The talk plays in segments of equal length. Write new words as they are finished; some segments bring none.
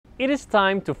it is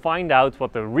time to find out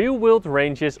what the real world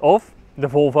range is of the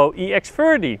Volvo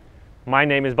EX30. My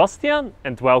name is Bastiaan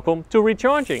and welcome to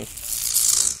Recharging.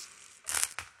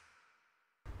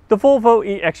 The Volvo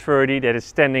EX30 that is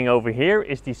standing over here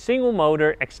is the single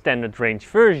motor extended range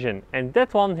version, and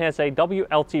that one has a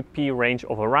WLTP range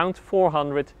of around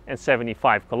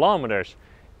 475 kilometers.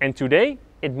 And today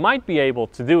it might be able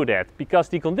to do that because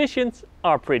the conditions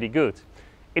are pretty good.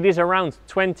 It is around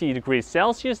 20 degrees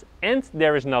Celsius and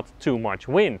there is not too much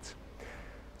wind.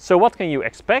 So what can you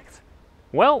expect?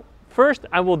 Well, first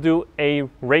I will do a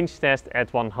range test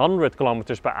at 100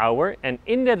 kilometers per hour, and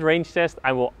in that range test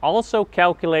I will also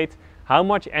calculate how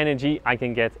much energy I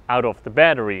can get out of the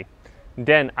battery.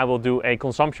 Then I will do a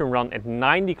consumption run at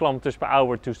 90 kilometers per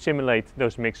hour to simulate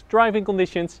those mixed driving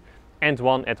conditions, and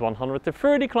one at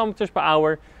 130 kilometers per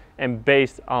hour, and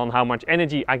based on how much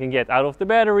energy I can get out of the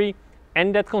battery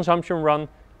and that consumption run,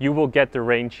 you will get the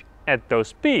range at those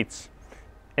speeds.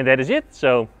 And that is it,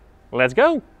 so let's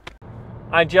go!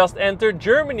 I just entered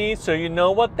Germany, so you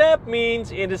know what that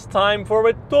means. It is time for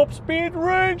a top speed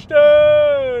range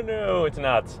test! No, it's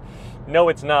not. No,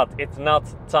 it's not. It's not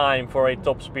time for a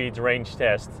top speed range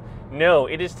test. No,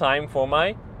 it is time for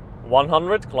my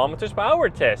 100 kilometers per hour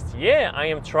test. Yeah, I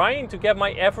am trying to get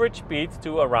my average speed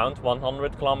to around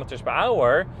 100 kilometers per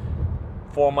hour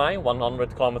for my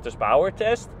 100 kilometers per hour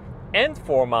test, and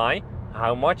for my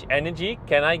how much energy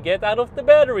can I get out of the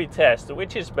battery test,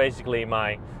 which is basically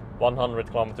my 100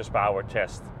 kilometers per hour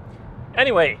test.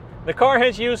 Anyway, the car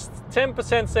has used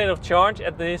 10% state of charge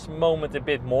at this moment, a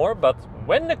bit more, but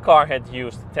when the car had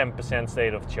used 10%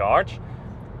 state of charge,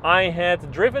 I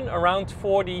had driven around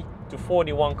 40 to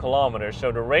 41 kilometers,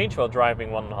 so the range while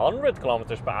driving 100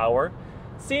 kilometers per hour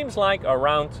seems like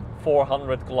around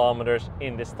 400 kilometers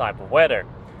in this type of weather.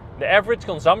 The average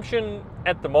consumption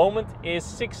at the moment is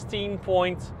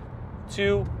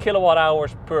 16.2 kilowatt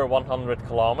hours per 100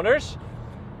 kilometers.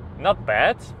 Not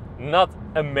bad, not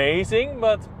amazing,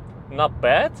 but not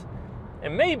bad.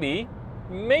 And maybe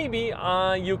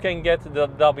you can get the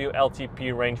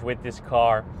WLTP range with this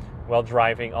car while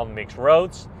driving on mixed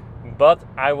roads, but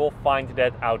I will find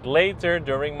that out later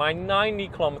during my 90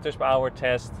 kilometers per hour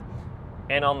test.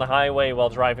 And on the highway while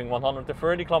driving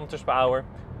 130 kilometers per hour,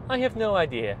 I have no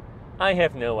idea. I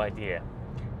have no idea.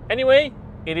 Anyway,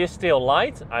 it is still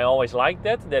light. I always like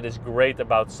that. That is great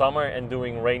about summer and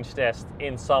doing range tests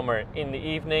in summer in the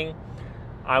evening.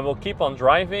 I will keep on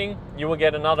driving. You will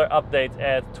get another update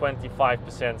at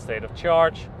 25% state of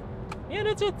charge. Yeah,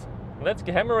 that's it. Let's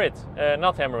hammer it.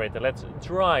 Not hammer it, let's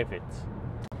drive it.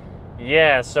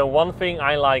 Yeah, so one thing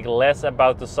I like less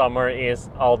about the summer is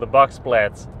all the bug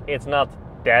splats. It's not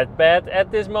that bad at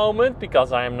this moment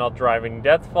because I am not driving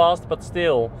that fast, but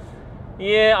still,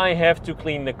 yeah, I have to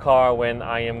clean the car when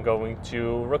I am going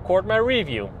to record my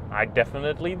review. I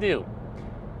definitely do.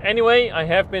 Anyway, I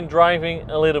have been driving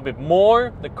a little bit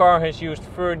more. The car has used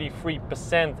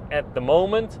 33% at the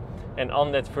moment, and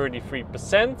on that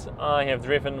 33% I have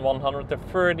driven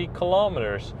 130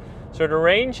 kilometers. So the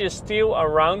range is still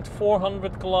around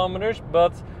 400 kilometers,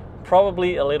 but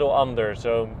probably a little under,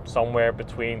 so somewhere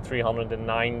between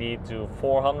 390 to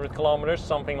 400 kilometers,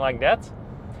 something like that.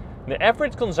 The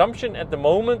average consumption at the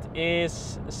moment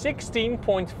is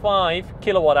 16.5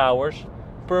 kilowatt hours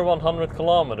per 100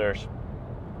 kilometers,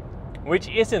 which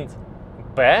isn't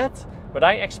bad, but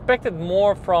I expected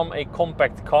more from a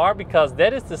compact car because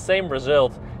that is the same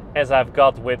result as I've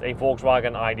got with a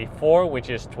Volkswagen ID.4, which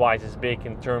is twice as big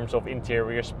in terms of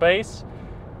interior space.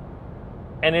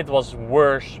 And it was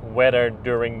worse weather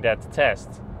during that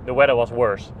test. The weather was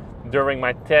worse during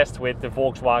my test with the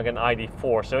Volkswagen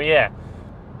ID.4. So yeah,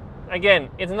 again,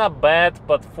 it's not bad,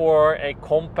 but for a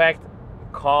compact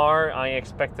car, I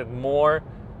expected more.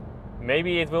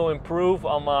 Maybe it will improve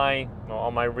on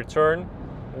my return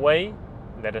way.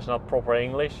 That is not proper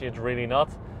English, it's really not.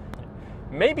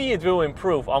 Maybe it will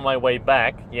improve on my way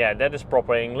back. Yeah, that is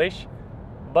proper English.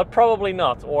 But probably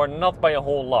not, or not by a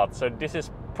whole lot. So this is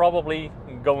probably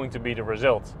going to be the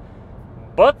result.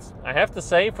 But I have to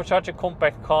say, for such a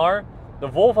compact car, the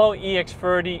Volvo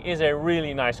EX30 is a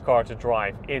really nice car to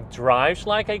drive. It drives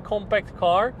like a compact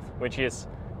car, which is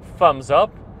thumbs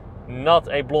up. Not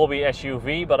a blobby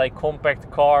SUV, but a compact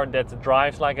car that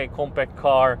drives like a compact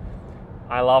car.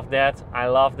 I love that, I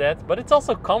love that. But it's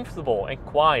also comfortable and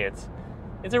quiet.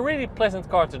 It's a really pleasant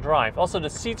car to drive. Also, the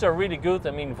seats are really good.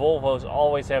 I mean, Volvos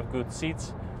always have good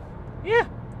seats. Yeah,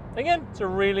 again, it's a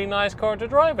really nice car to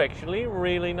drive, actually.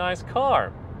 Really nice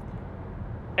car.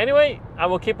 Anyway, I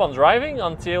will keep on driving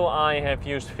until I have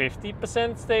used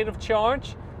 50% state of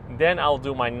charge. Then I'll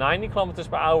do my 90 kilometers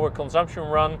per hour consumption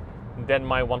run than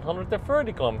my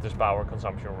 130 kilometers per hour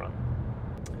consumption run.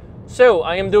 So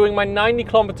I am doing my 90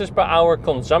 kilometers per hour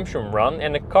consumption run,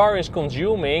 and the car is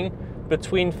consuming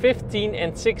between 15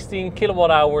 and 16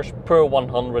 kilowatt hours per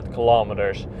 100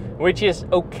 kilometers, which is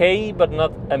okay, but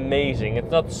not amazing.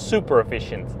 It's not super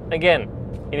efficient. Again,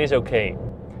 it is okay.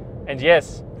 And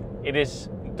yes, it is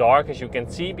dark, as you can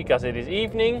see, because it is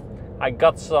evening. I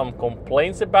got some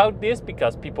complaints about this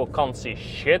because people can't see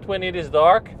shit when it is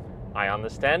dark. I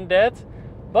understand that,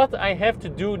 but I have to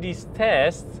do these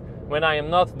tests when I am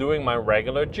not doing my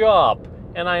regular job,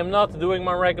 and I am not doing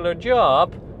my regular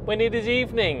job when it is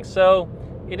evening, so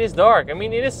it is dark. I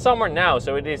mean, it is summer now,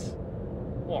 so it is,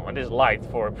 well, it is light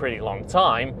for a pretty long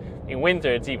time. In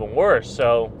winter it's even worse,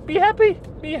 so be happy,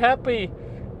 be happy.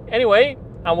 Anyway,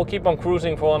 I will keep on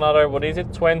cruising for another, what is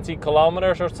it, 20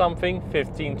 kilometers or something,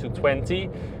 15 to 20,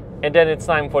 and then it's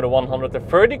time for the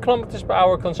 130 kilometers per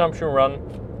hour consumption run,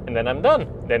 and then I'm done.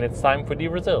 Then it's time for the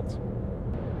result.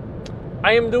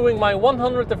 I am doing my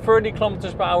 130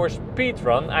 kilometers per hour speed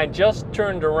run. I just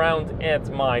turned around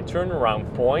at my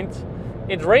turnaround point.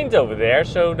 It rained over there,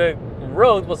 so the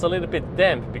road was a little bit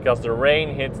damp because the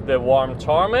rain hit the warm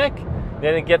tarmac.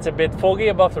 Then it gets a bit foggy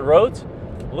above the road.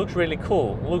 Looks really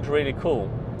cool, looks really cool.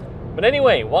 But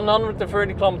anyway,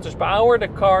 130 kilometers per hour, the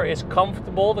car is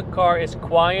comfortable, the car is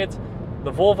quiet.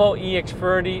 The Volvo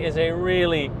EX30 is a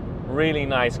really, really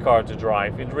nice car to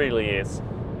drive, it really is.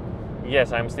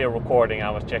 Yes, I'm still recording, I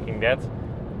was checking that.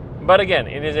 But again,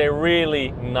 it is a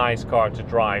really nice car to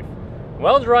drive.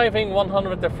 While driving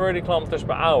 130 kilometers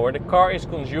per hour, the car is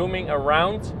consuming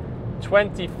around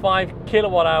 25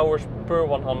 kilowatt hours per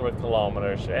 100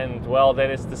 kilometers. And well, that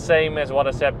is the same as what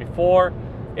I said before.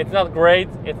 It's not great,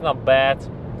 it's not bad,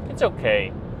 it's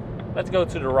okay. Let's go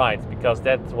to the right, because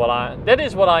that is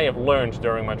what I have learned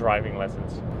during my driving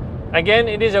lessons. Again,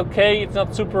 it is okay, it's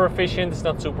not super efficient, it's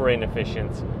not super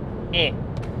inefficient.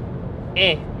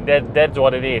 That's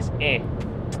what it is.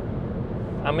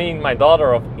 I mean, my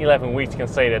daughter of 11 weeks can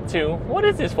say that too. What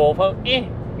is this Volvo?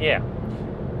 Yeah.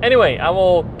 Anyway, I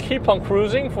will keep on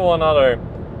cruising for another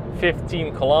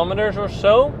 15 kilometers or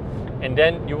so, and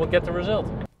then you will get the result.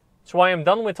 So I am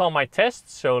done with all my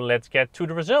tests, so let's get to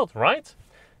the result, right?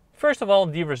 First of all,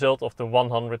 the result of the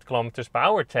 100 kilometers per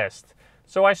hour test.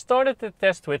 So I started the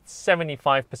test with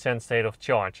 75% state of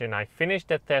charge, and I finished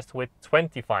that test with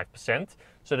 25%.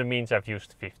 So that means I've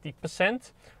used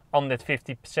 50%. On that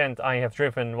 50%, I have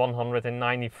driven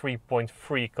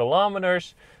 193.3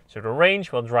 kilometers. So the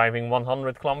range while driving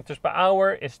 100 kilometers per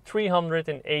hour is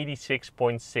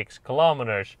 386.6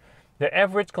 kilometers. The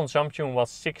average consumption was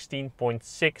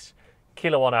 16.6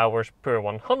 kilowatt hours per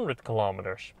 100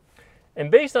 kilometers.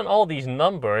 And based on all these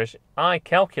numbers, I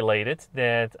calculated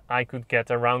that I could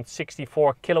get around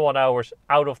 64 kilowatt hours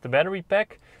out of the battery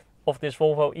pack of this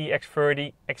Volvo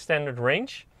EX30 extended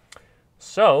range.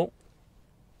 So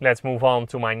let's move on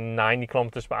to my 90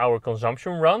 kilometers per hour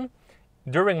consumption run.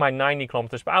 During my 90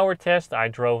 kilometers per hour test, I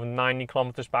drove 90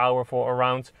 kilometers per hour for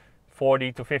around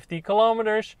 40 to 50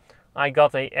 kilometers. I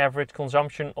got an average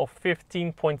consumption of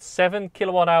 15.7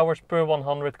 kilowatt hours per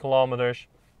 100 kilometers.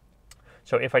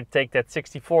 So if I take that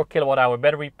 64 kilowatt hour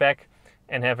battery pack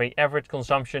and have an average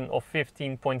consumption of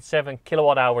 15.7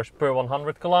 kilowatt hours per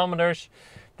 100 kilometers,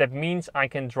 that means I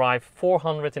can drive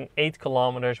 408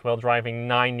 kilometers while driving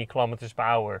 90 kilometers per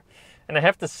hour. And I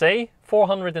have to say,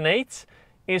 408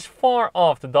 is far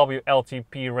off the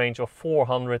WLTP range of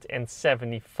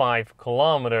 475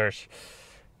 kilometers.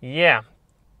 Yeah,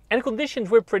 and conditions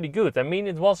were pretty good. I mean,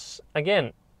 it was,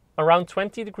 again, around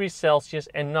 20 degrees Celsius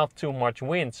and not too much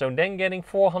wind. So then getting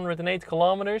 408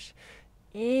 kilometers,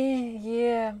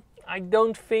 yeah, I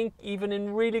don't think even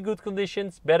in really good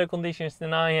conditions, better conditions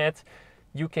than I had,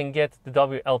 you can get the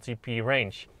WLTP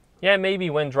range. Yeah, maybe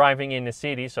when driving in the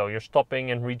city, so you're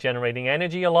stopping and regenerating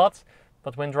energy a lot,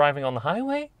 but when driving on the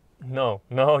highway, no,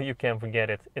 you can forget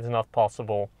it. It's not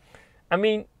possible. I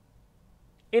mean,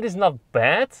 it is not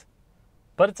bad,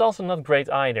 but it's also not great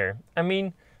either. I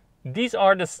mean, these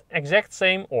are the exact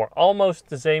same or almost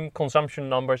the same consumption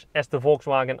numbers as the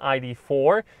Volkswagen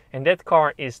ID.4, and that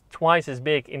car is twice as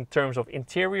big in terms of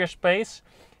interior space,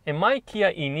 and my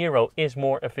Kia e-Niro is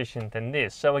more efficient than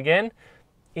this. So again,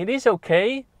 it is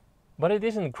okay, but it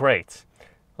isn't great.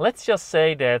 Let's just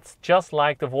say that just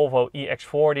like the Volvo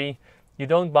EX40, you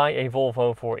don't buy a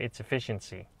Volvo for its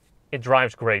efficiency. It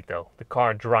drives great though, the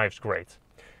car drives great.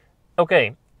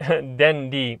 Okay,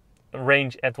 then the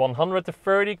range at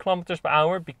 130 kilometers per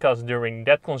hour, because during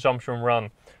that consumption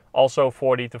run, also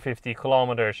 40 to 50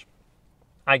 kilometers,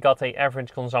 I got an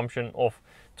average consumption of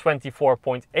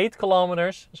 24.8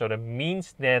 kilometers. So that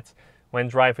means that when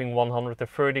driving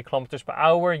 130 kilometers per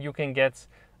hour, you can get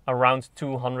around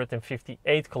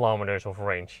 258 kilometers of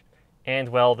range. And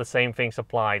well, the same things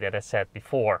apply that I said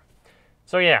before.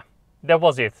 So yeah, that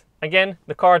was it. Again,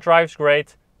 the car drives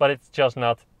great, but it's just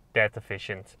not that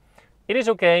efficient. It is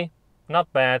okay,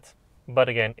 not bad, but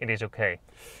again, it is okay.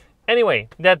 Anyway,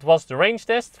 that was the range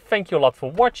test. Thank you a lot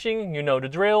for watching. You know the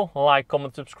drill. Like,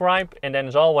 comment, subscribe, and then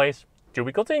as always, to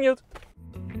be continued.